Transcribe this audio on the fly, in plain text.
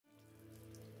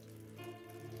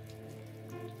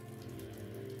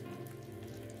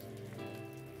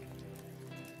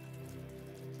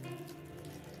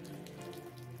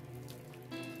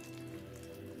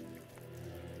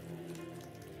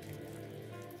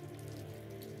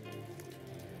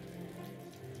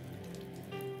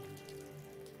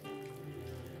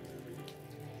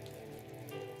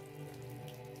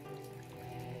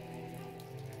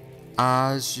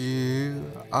as you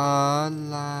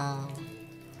allow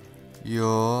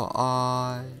your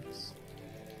eyes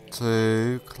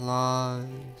to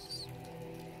close.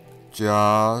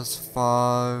 Just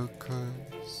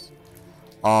focus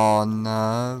on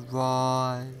the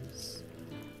rise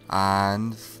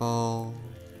and fall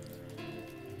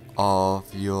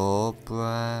of your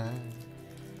breath,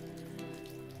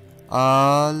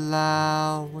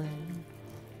 allowing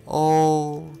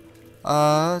all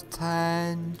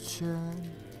attention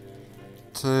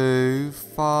to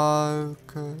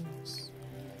focus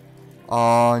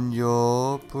on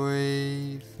your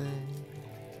breathing,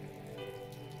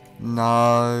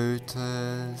 noticing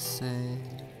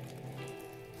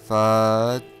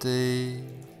the deep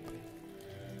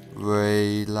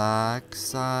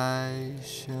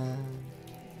relaxation,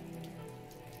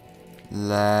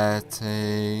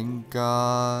 letting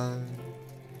go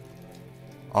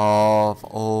of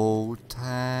all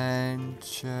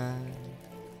tension,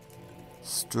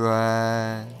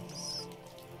 stress,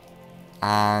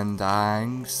 and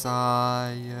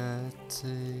anxiety,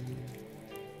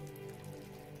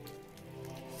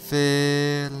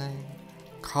 feeling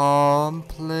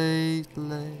completely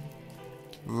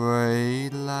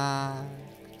relaxed.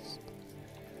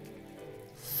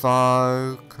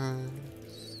 Focus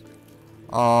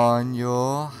on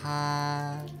your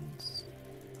hands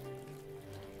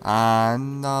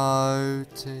and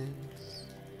notice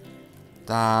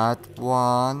that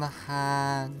one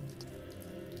hand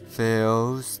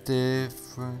feels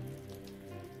different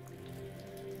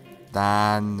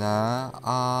than the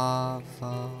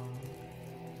other,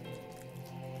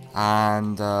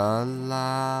 and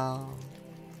allow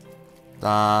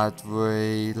that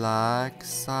relaxation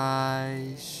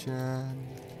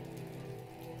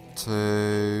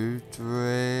to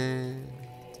drift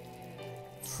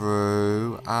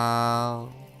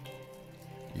throughout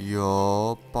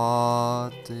your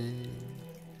body,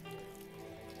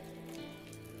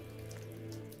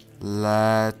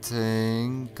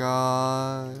 letting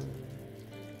go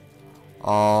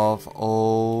of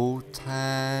all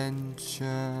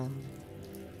tension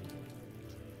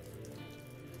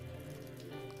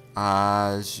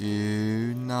as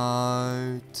you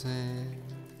notice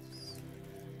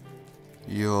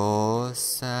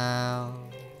yourself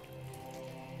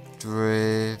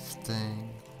drifting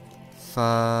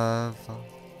further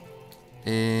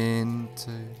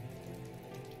into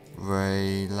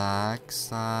relaxation.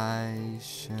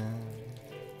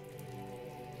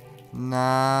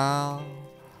 Now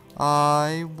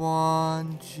I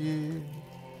want you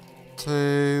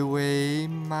to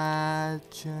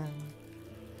imagine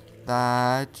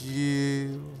that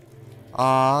you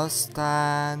are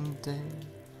standing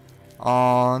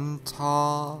on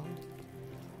top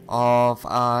of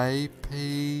a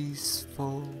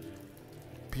peaceful,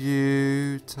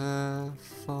 beautiful,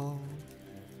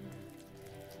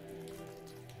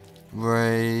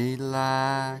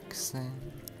 relaxing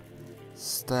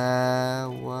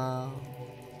stairwell,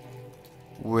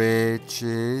 which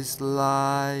is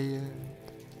layered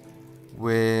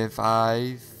with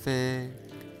a thick,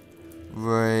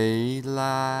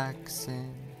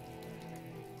 relaxing,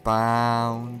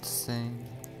 bouncing,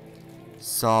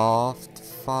 soft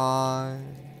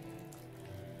foam,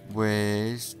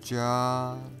 which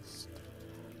just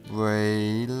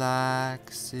relaxes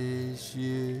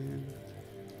you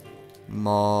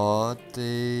more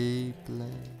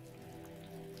deeply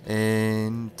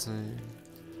into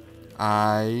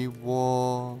a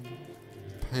warm,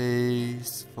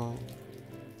 peaceful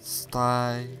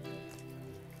state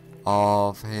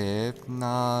of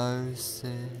hypnosis.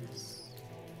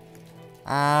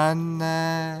 And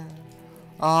there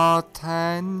are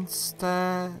 10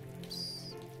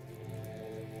 steps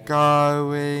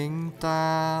going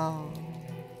down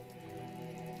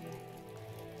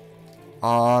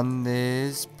on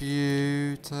this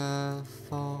beautiful,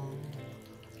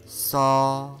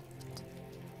 soft,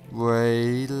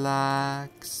 relaxing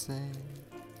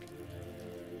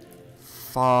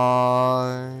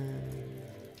foam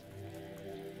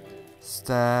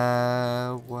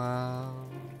stairwell.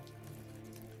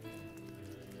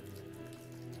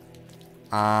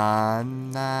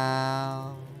 And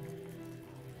now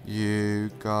you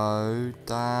go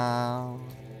down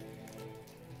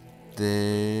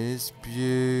this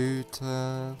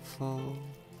beautiful,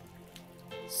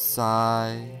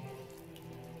 safe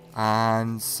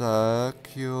and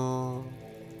secure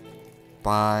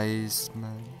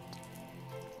basement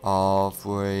of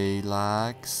relaxation,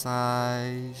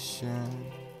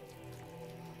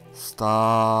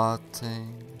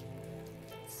 starting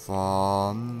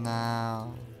from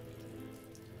now.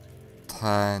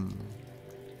 10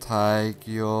 take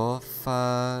your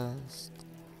first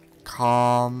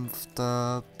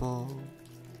comfortable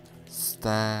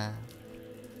step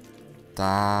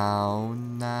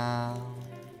down now,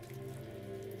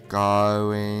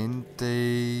 going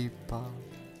deeper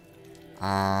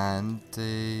and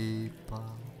deeper.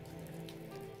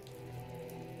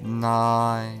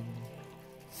 9.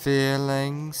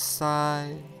 Feeling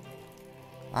safe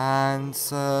and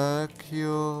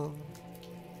secure,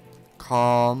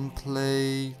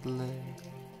 completely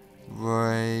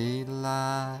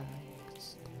relaxed,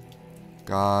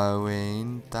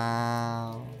 going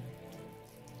down,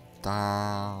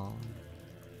 down,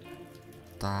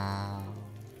 down.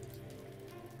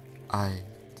 8.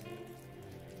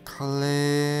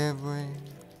 Clearing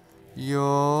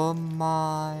your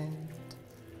mind,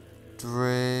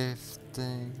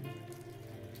 drifting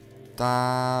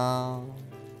down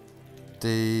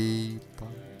deeper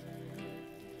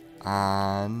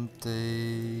and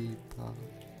deeper.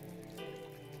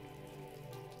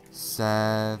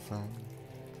 7.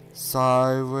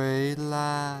 So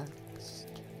relaxed,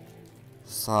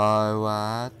 so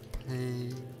at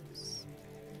peace,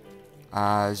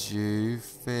 as you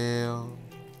feel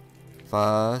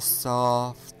the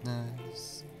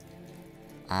softness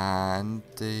and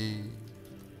deep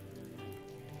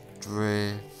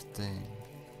drifting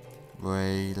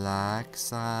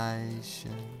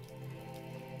relaxation.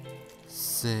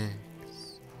 6.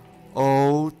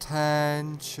 All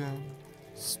tension,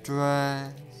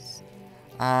 stress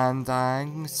and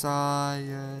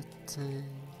anxiety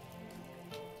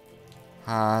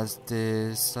has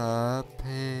disappeared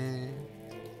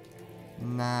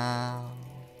now,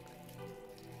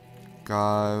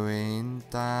 going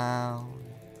down,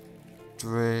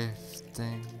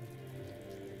 drifting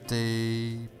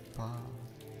deeper.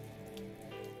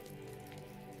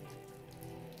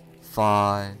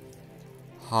 5.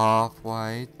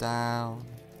 Halfway down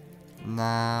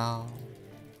now,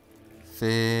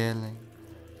 feeling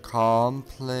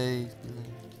completely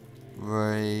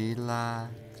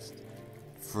relaxed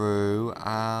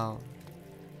throughout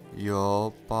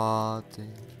your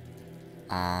body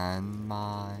and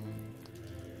mind.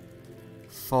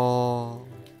 4.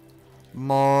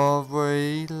 More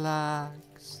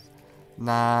relaxed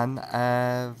than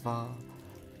ever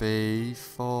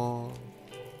before,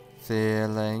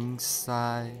 feeling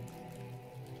safe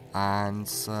and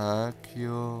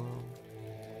secure.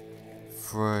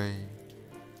 3.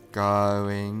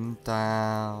 Going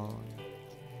down,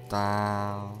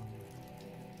 down,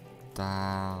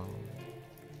 down,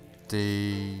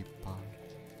 deeper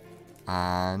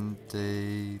and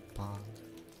deeper.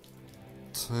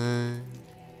 2.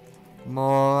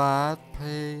 More at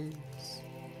peace,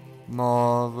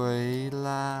 more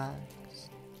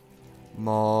relaxed,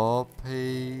 more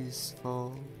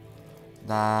peaceful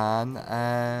than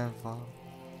ever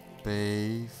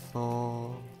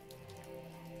before.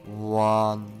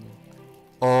 1.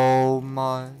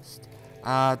 Almost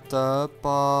at the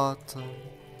bottom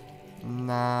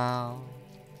now.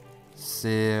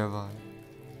 0.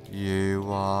 You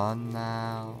are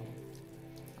now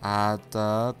at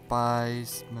the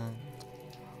basement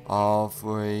of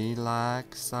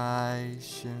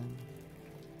relaxation,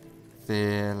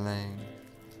 feeling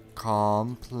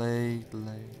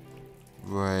completely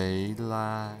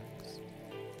relaxed.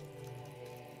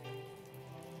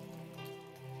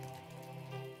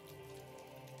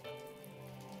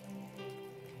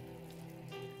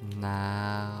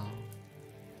 Now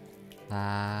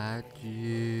that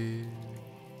you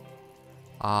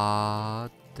are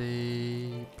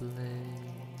deeply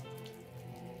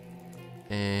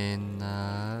in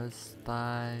a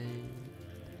state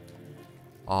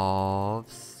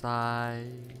of safe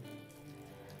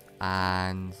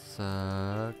and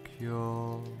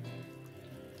secure,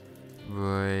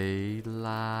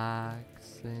 relaxing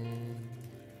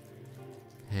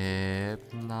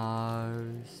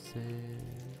hypnosis,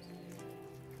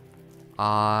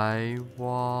 I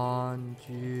want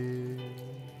you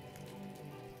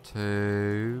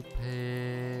to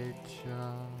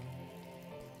picture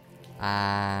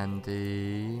and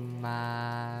imagine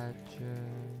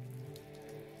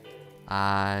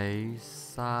a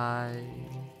safe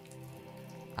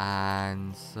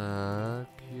and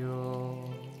secure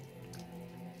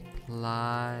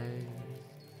place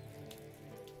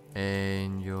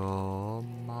in your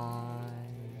mind.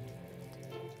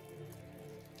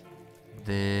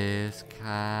 This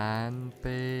can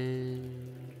be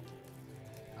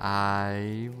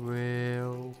a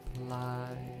real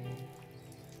place,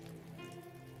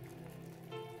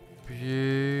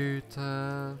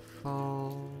 beautiful,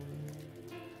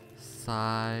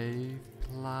 safe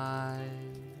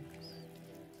place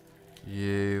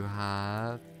you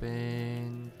have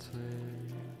been to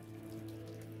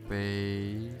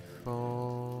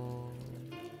before,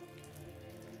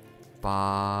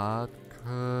 but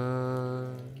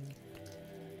could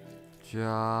just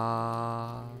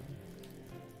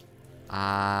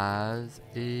as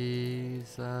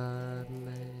easily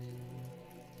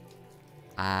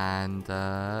and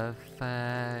effectively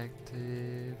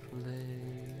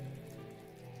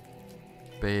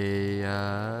be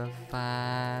a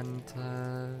fantasy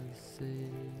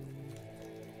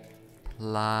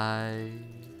place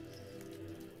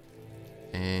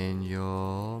in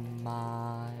your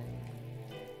mind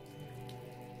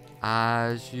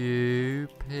as you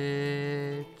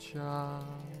picture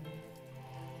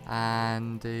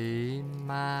and imagine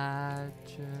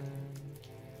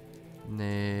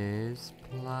this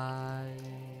place.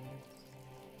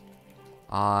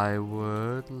 I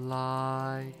would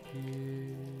like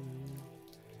you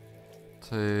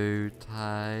to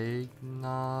take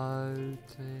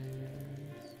notice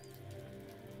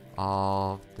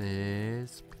of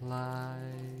this place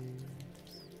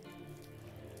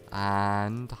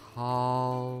and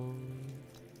hold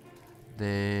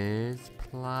this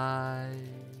place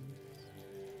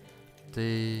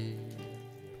deep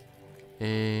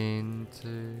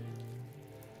into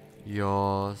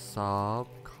your subconscious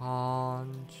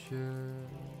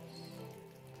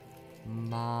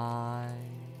mind,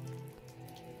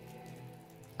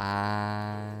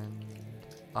 and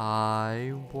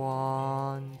I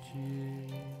want you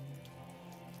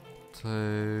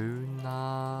to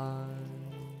know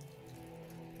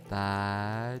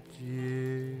that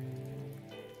you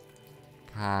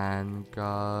can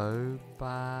go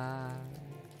back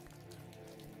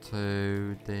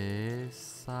to this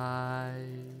safe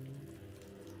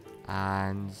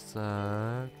and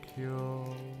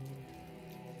secure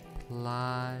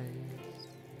place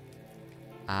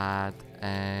at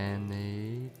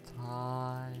any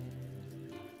time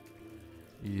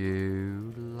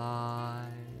you like,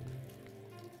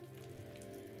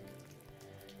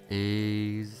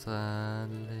 easily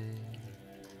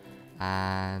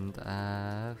and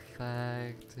effectively.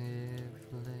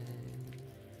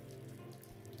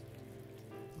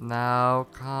 Now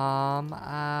come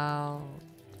out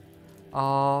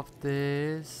of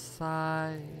this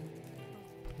safe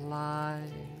place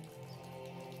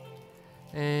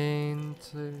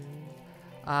into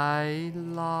a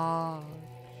large,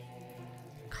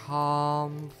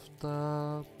 comfortable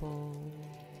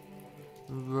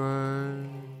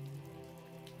room,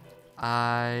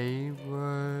 a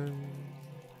room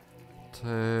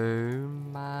to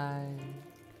make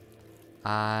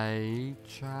a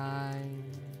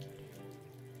change,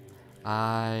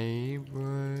 a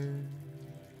room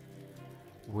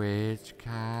which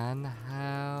can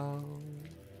help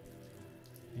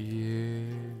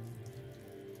you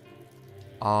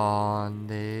on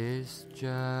this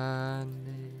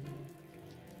journey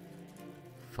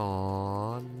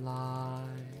for life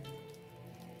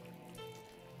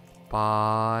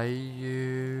by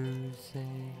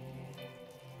using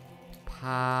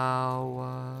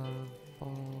powerful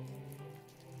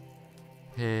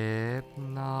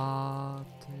hypnotic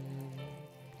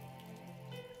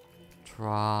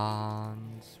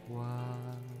trance work,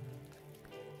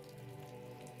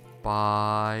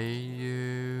 by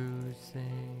using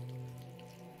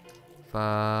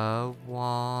the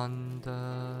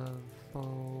wonderful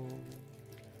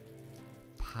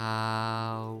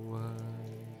powers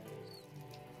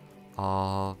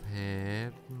of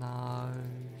hypnosis.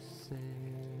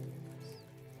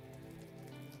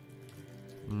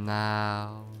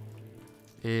 Now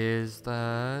is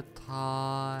the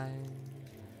time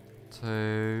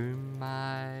to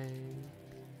make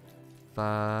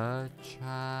the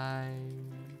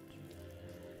change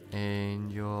in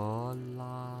your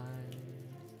life.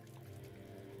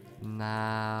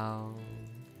 Now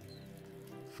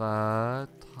the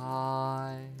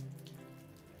time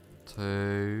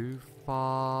to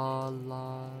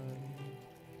follow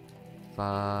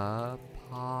the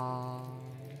path,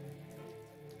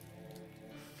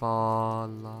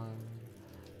 follow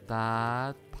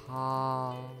that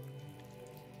path,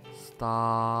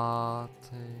 starting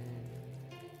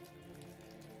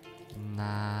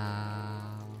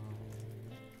now.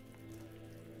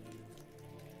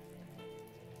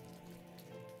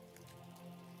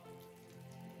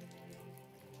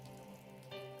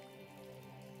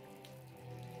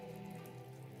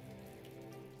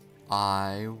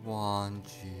 I want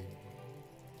you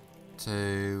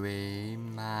to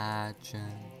imagine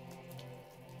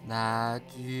that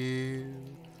you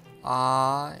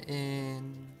are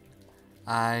in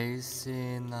a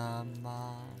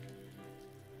cinema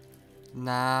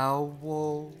Now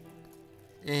walk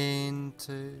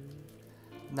into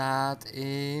that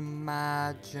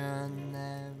imaginary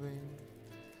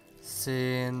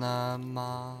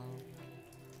cinema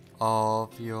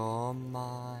of your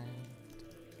mind.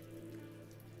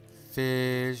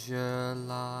 Visualize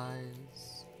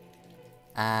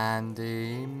and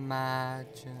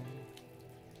imagine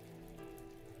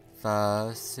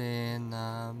the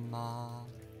cinema.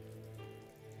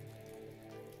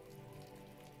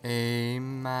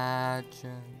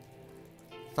 Imagine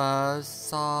the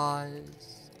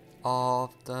size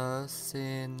of the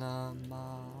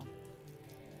cinema,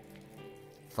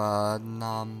 the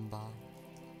number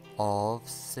of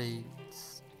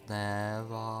seats there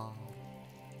are,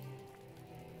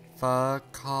 the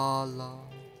color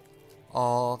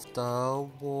of the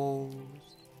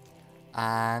walls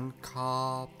and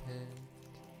carpet,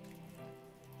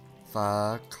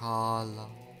 the color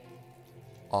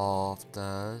of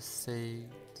the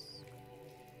seats,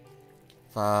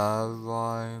 the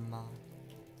aroma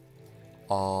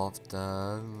of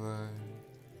the room,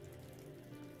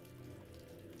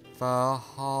 the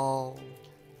whole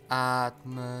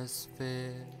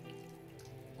atmosphere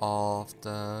of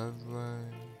the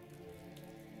room.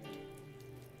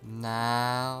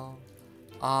 Now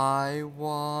I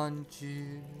want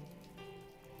you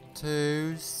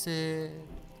to sit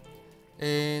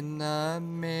in the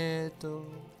middle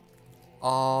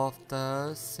of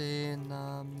the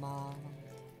cinema,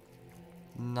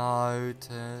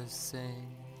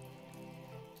 noticing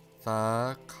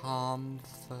the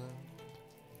comfort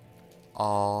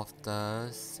of the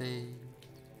seat.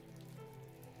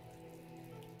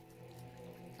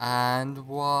 And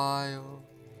while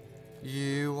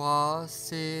you are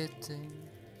sitting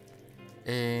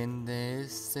in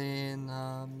this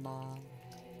cinema,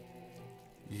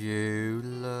 you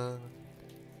look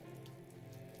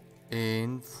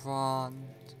in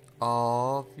front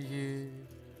of you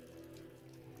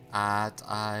at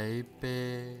a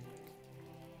big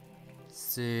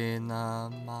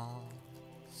cinema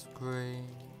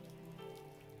screen,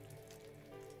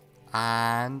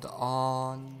 and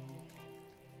on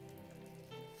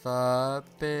the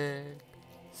big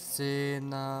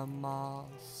cinema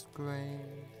screen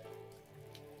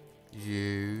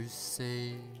you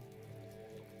see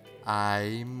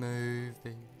a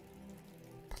movie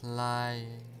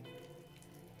playing.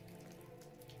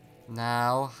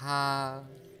 Now have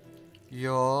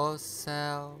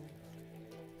yourself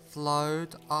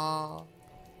float up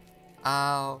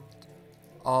out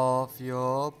of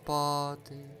your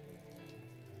body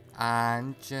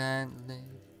and gently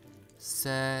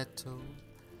settle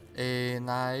in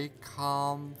a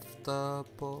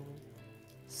comfortable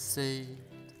seat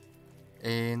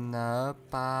in the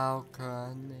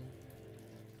balcony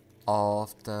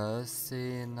of the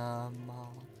cinema,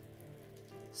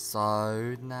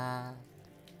 so that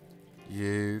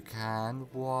you can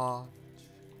watch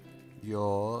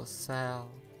yourself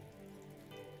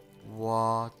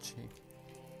watching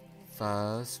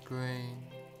the screen.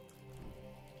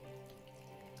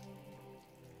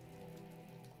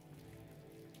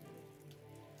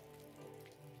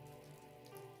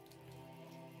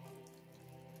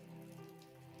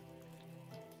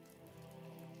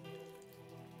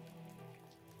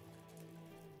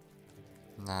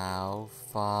 Now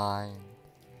find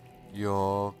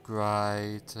your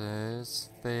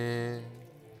greatest fear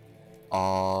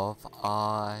of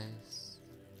ice.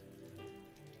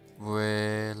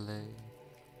 Really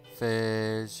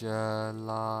visualize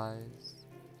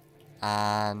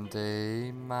and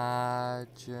imagine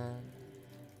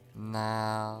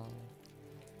now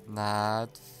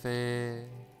that fear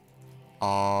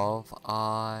of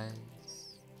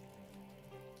ice.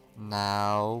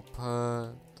 Now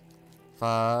put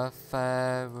the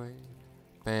very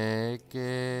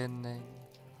beginning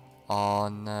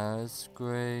on the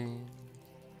screen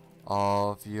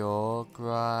of your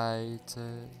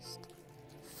greatest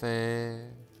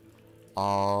fear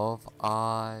of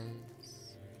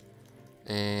ice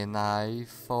in a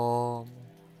form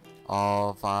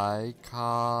of a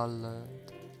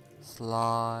colored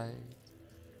slide.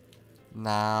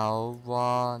 Now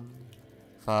run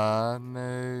the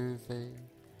movie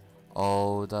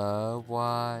all the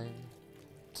way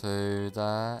to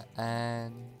the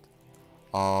end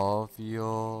of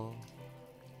your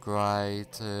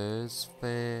greatest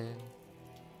fear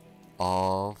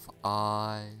of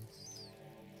ice.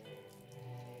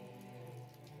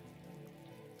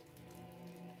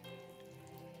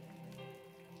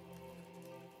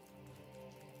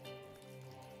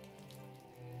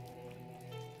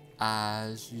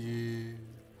 As you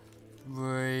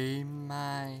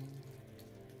remain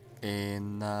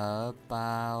in the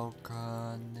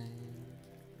balcony,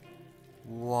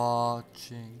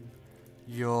 watching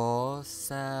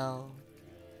yourself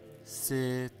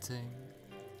sitting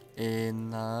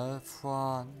in the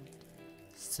front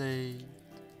seat,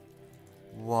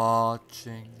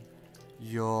 watching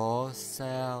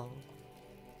yourself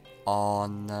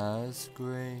on the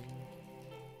screen.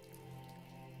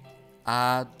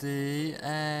 At the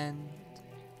end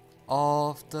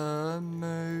of the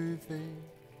movie,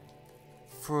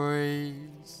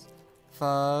 freeze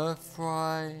the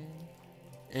frame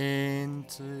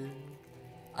into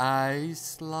a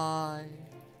slide,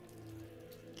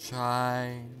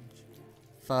 change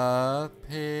the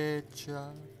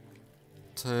picture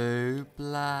to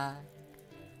black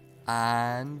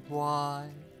and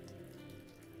white,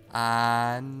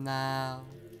 and now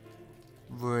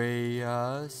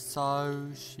reassociate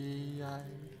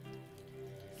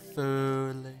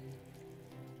fully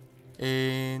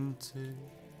into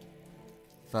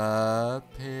the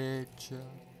picture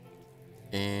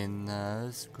in the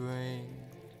screen.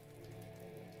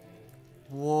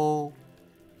 Walk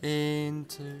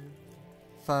into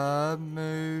the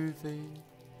movie,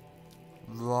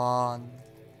 run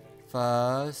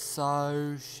the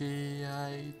associated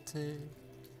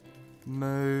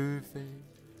movie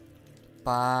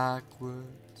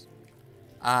backwards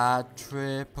at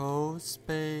triple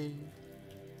speed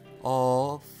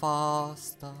or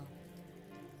faster,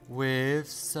 with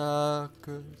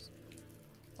circus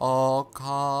or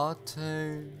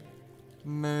cartoon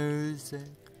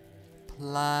music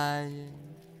playing,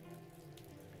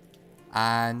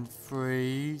 and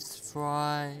freeze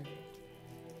frame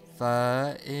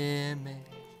the image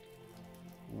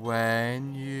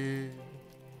when you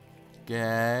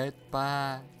get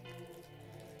back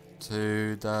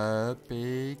to the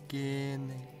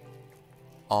beginning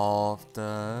of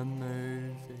the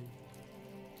movie.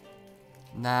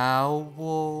 Now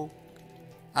walk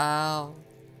out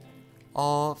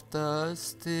of the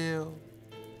still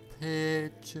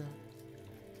picture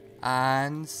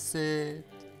and sit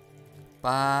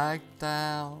back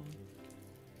down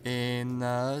in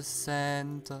the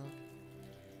center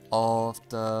of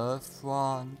the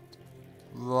front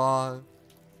row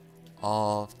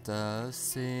of the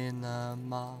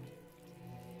cinema.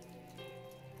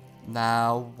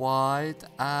 Now white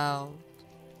out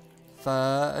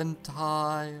the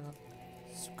entire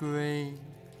screen,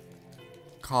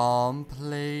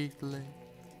 completely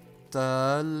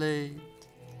delete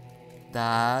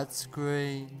that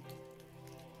screen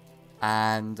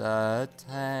and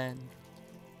attend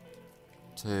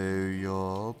to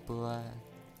your breath.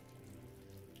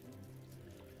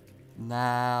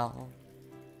 Now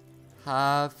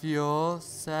have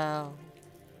yourself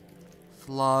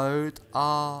float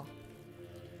up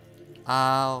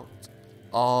out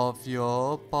of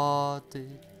your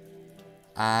body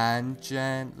and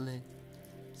gently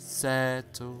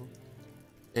settle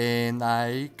in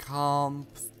a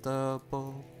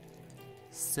comfortable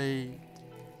seat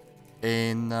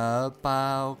in the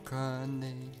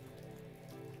balcony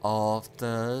of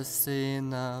the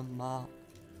cinema,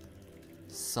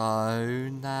 so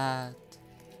that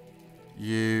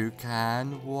you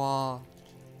can watch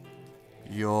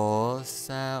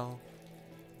yourself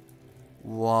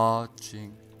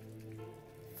watching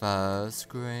the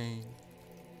screen.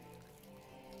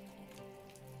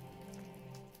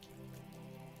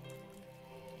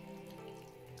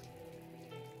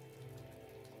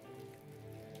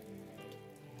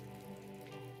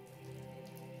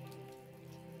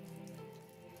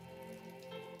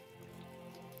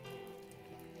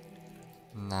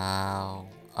 Now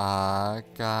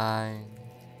again,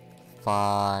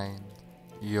 find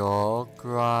your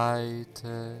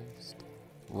greatest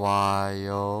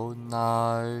while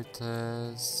noticing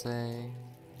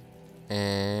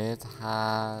it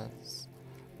has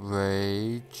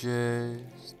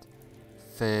reduced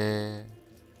fear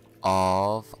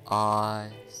of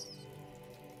ice.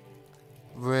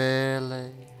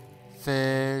 Really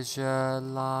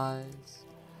visualize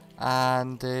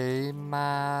and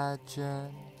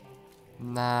imagine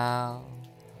now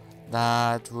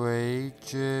that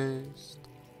reduced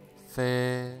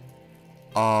fear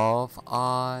of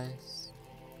ice.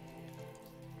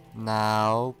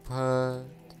 Now put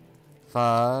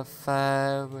the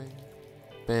very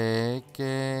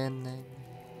beginning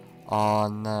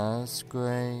on the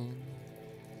screen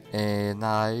in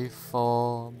a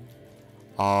form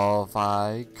of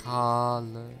a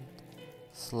colored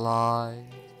slide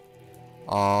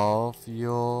of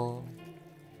your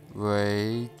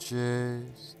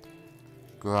reduced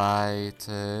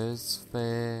greater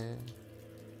sphere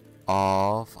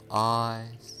of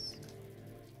ice.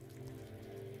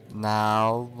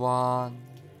 Now run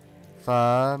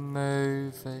the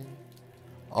movie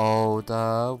all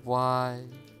the way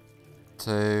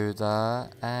to the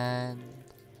end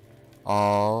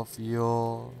of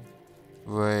your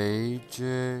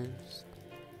reduced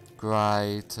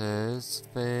greater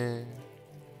sphere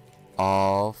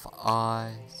of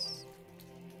ice.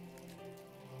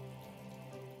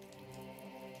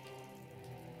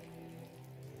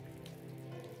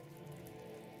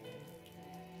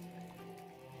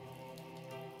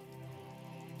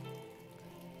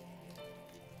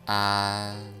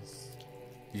 As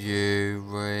you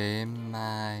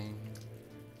remain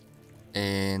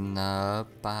in the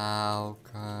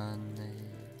balcony,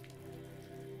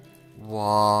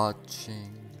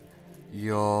 watching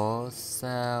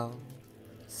yourself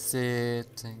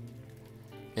sitting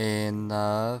in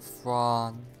the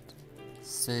front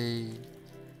seat,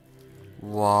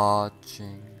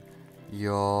 watching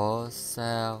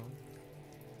yourself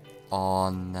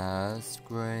on the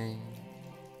screen.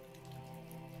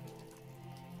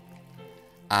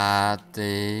 At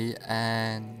the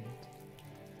end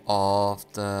of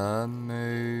the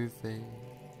movie,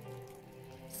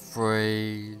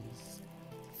 freeze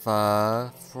the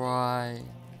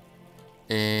frame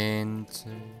into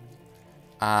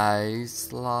a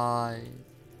slide,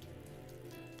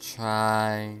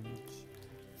 change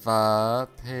the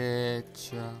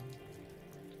picture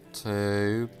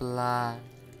to black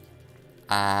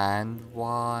and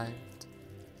white,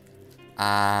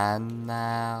 and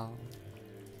now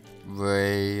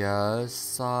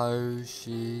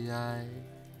reassociate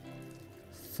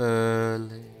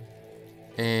fully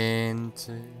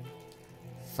into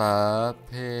the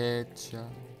picture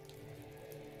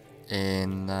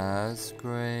in the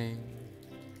screen.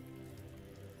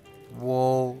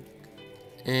 Walk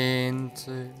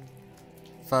into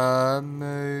the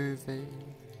movie,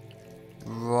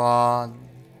 run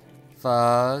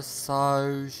the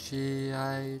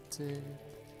associated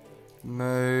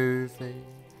movie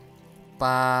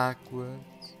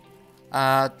backwards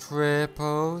at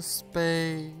triple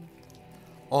speed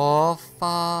or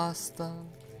faster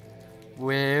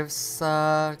with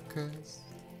circus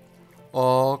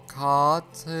or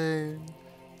cartoon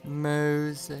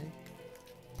music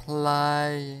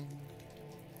playing,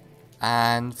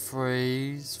 and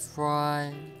freeze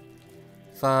frame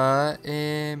the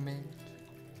image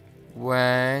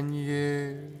when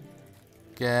you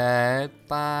get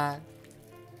back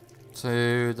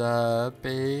to the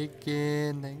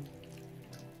beginning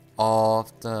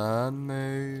of the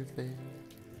movie.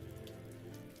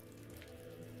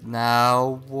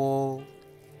 Now walk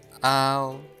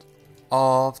out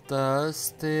of the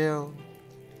still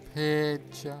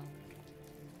picture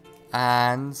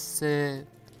and sit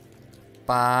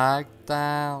back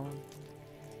down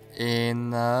in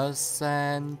the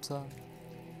center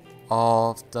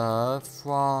of the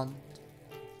front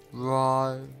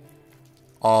row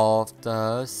of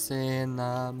the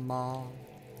cinema.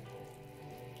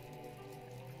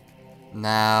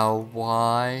 Now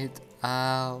wide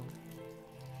out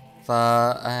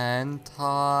the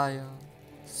entire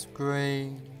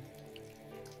screen,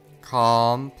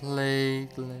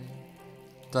 completely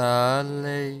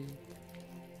delete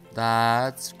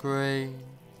that screen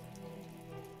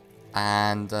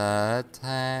and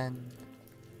attend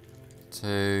to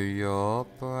your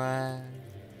breath.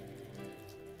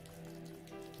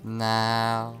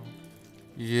 Now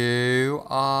you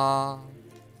are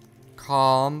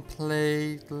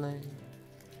completely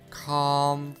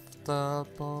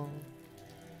comfortable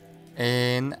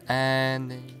in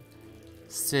any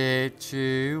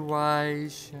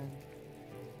situation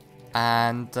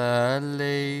and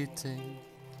deleting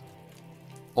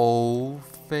all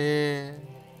fear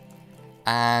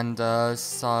and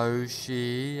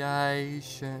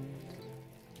association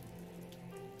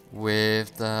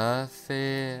with the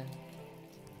fear,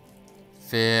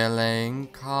 feeling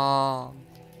calm,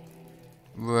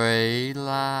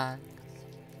 relaxed,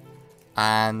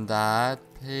 and at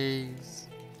peace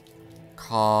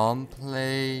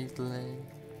completely,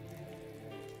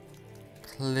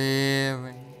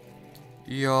 clearing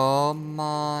your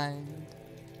mind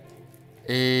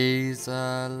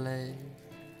easily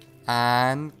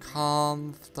and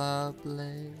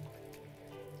comfortably.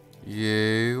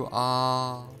 You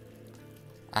are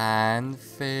and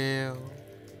feel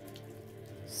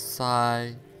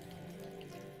safe,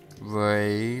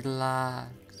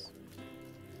 relaxed,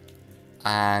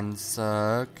 and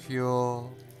secure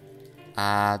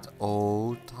at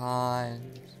all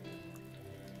times,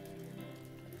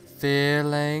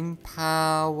 feeling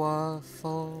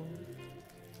powerful,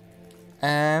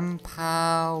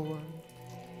 empowered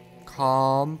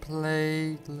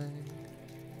completely,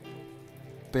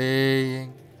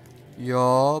 being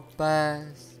your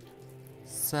best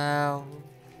self.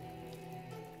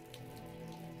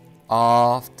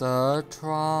 After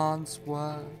trance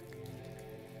work,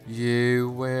 you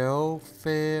will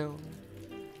feel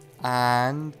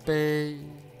and be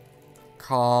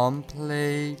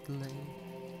completely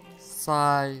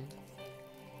safe,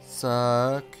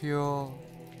 secure,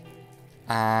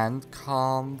 and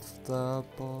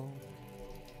comfortable.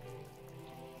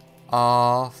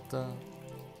 After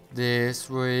this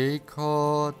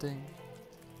recording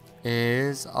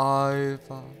is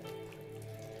over,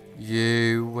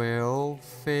 you will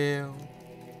feel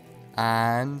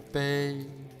and be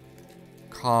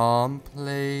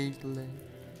completely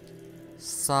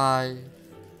safe,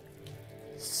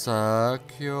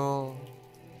 secure,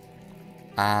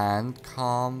 and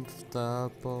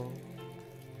comfortable.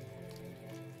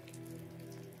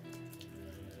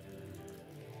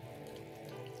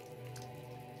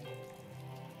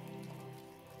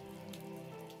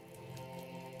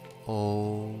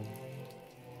 All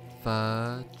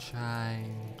the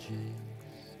changes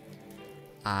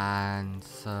and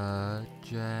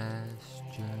suggestions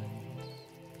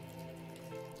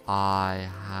I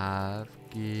have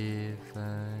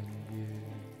given you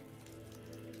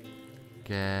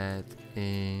get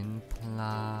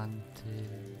implanted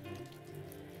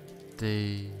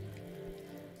deep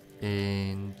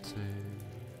into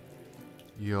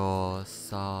your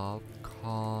subconscious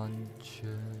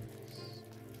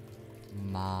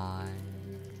mind.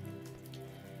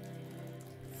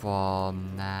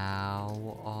 From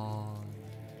now on,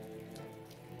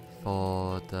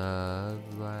 for the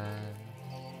rest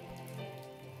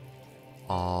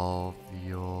of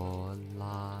your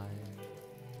life,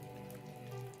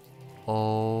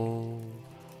 all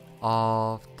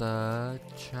of the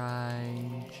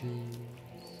changes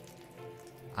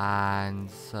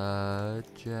and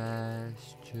suggestions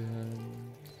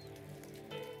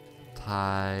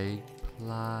take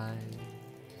place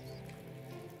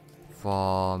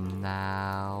from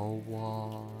now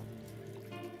on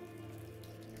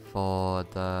for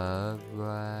the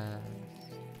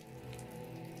rest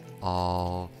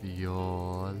of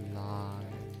your life.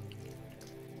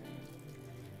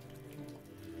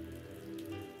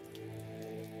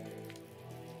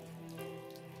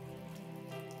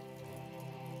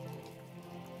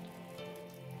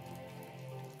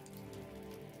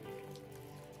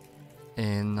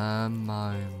 In a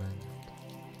moment,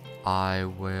 I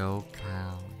will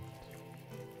count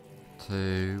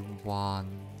to 1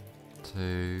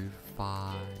 to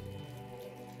 5,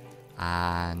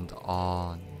 and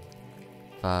on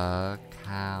the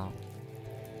count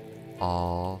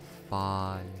of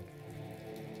 5,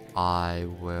 I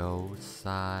will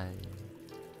say,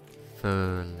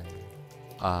 fully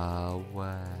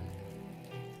aware.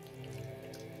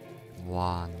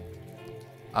 1.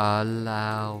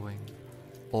 Allowing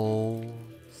all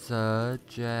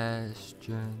suggestions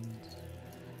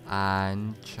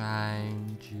and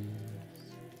changes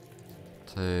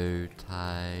to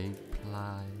take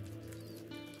place.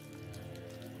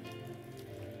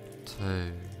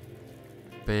 2.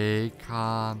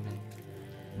 Becoming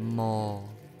more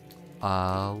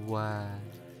aware.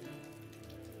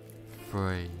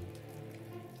 3.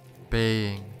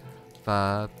 Being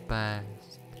the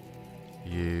best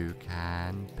you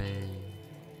can be.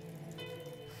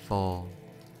 4.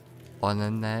 On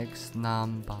the next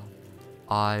number,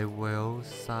 I will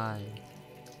say,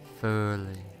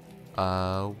 fully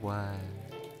aware.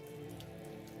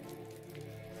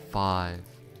 5.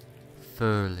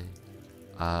 Fully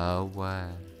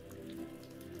aware.